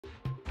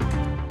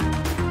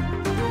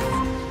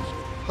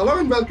Hello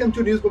and welcome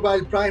to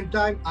NewsMobile Prime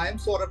Time. I am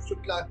Saurabh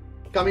Shukla,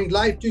 coming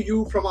live to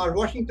you from our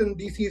Washington,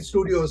 D.C.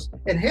 studios.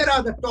 And here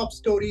are the top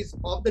stories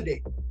of the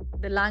day.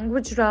 The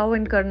language row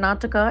in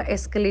Karnataka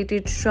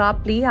escalated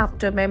sharply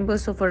after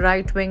members of a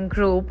right-wing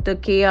group, the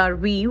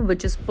KRV,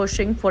 which is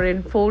pushing for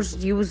enforced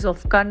use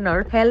of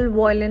Kannada, held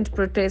violent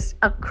protests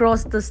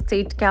across the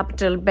state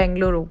capital,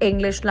 Bengaluru.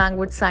 English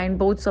language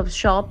signboards of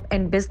shops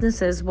and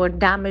businesses were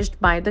damaged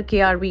by the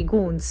KRV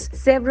goons.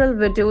 Several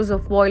videos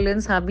of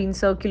violence have been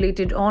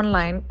circulated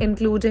online,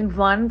 including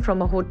one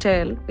from a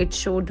hotel. It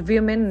showed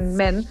women and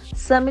men,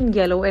 some in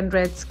yellow and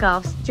red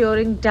scarves,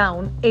 tearing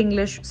down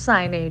English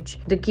signage.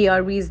 The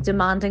KRV is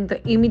demanding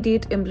the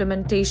immediate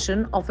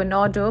implementation of an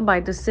order by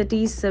the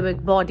city's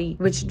civic body,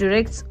 which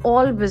directs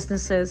all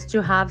businesses to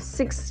have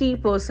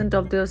 60%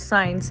 of their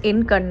signs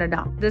in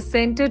Kannada. The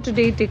centre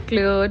today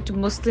declared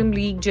Muslim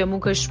League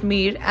Jammu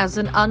Kashmir as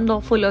an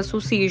unlawful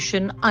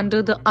association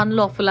under the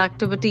Unlawful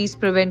Activities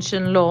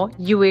Prevention Law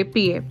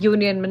 (UAPA).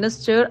 Union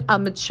Minister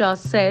Amit Shah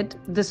said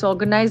this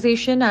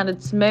organization and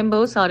its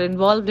members are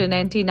involved in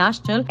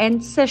anti-national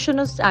and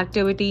secessionist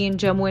activity in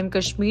Jammu and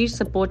Kashmir,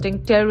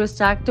 supporting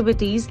terrorist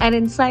activities and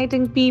inciting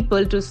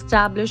people to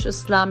establish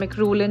Islamic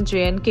rule in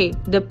J&K.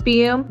 The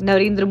PM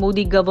Narendra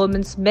Modi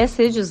government's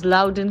message is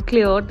loud and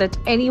clear that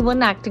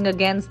anyone acting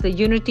against the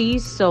unity,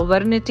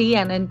 sovereignty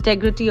and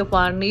integrity of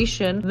our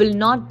nation will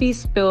not be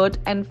spared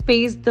and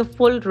face the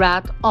full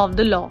wrath of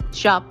the law.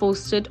 Shah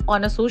posted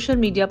on a social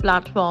media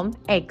platform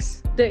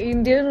X. The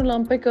Indian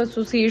Olympic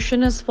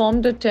Association has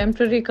formed a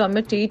temporary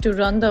committee to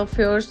run the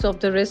affairs of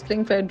the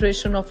Wrestling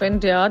Federation of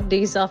India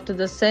days after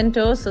the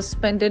centre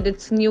suspended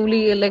its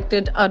newly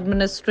elected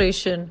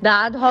administration. The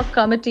ad hoc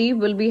committee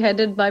will be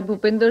headed by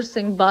Bhupinder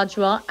Singh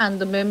Bajwa and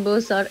the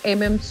members are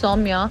M.M.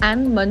 Soumya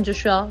and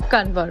Manjusha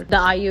Kanwar. The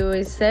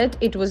IOA said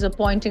it was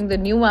appointing the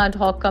new ad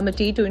hoc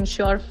committee to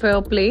ensure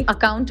fair play,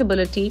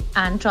 accountability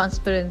and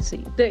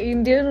transparency. The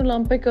Indian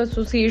Olympic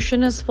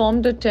Association has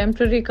formed a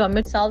temporary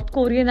committee. South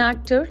Korean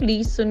actor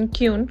Lee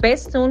Sun-kyun,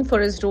 best known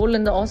for his role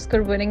in the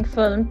Oscar-winning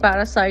film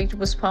Parasite,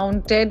 was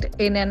found dead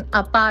in an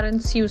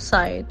apparent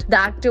suicide. The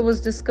actor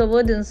was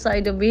discovered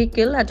inside a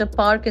vehicle at a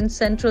park in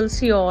central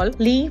Seoul.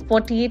 Lee,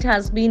 48,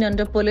 has been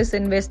under police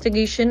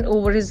investigation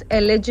over his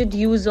alleged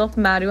use of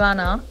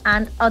marijuana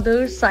and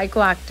other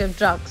psychoactive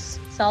drugs.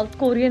 South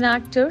Korean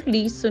actor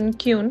Lee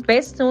Sun-kyun,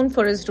 best known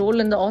for his role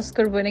in the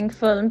Oscar-winning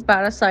film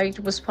Parasite,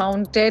 was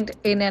found dead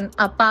in an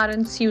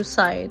apparent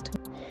suicide.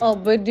 A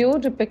video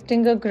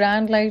depicting a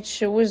grand light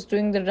show is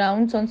doing the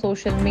rounds on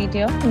social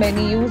media.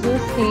 Many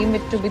users claim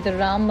it to be the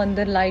Ram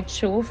Mandir light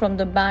show from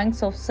the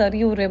banks of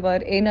Saryu River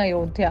in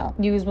Ayodhya.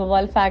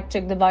 NewsMobile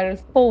fact-checked the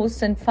viral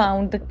post and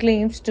found the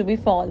claims to be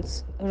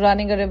false.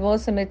 Running a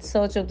reverse image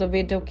search of the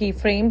video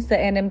keyframes, the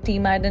NM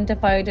team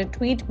identified a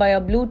tweet by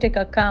a blue tick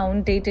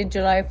account dated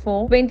July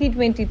 4,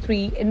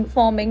 2023,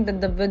 informing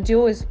that the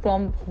video is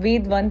from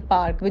Vedwan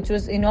Park, which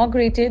was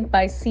inaugurated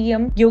by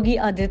CM Yogi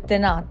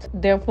Adityanath.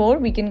 Therefore,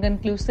 we can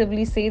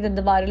conclusively say that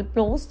the viral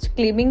post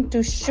claiming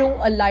to show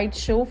a light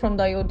show from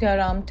the Ayodhya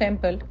Ram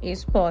temple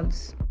is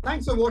false.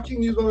 Thanks for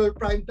watching NewsMobile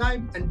Prime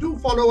Time and do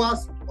follow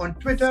us on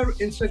Twitter,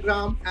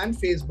 Instagram and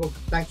Facebook.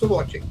 Thanks for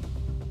watching.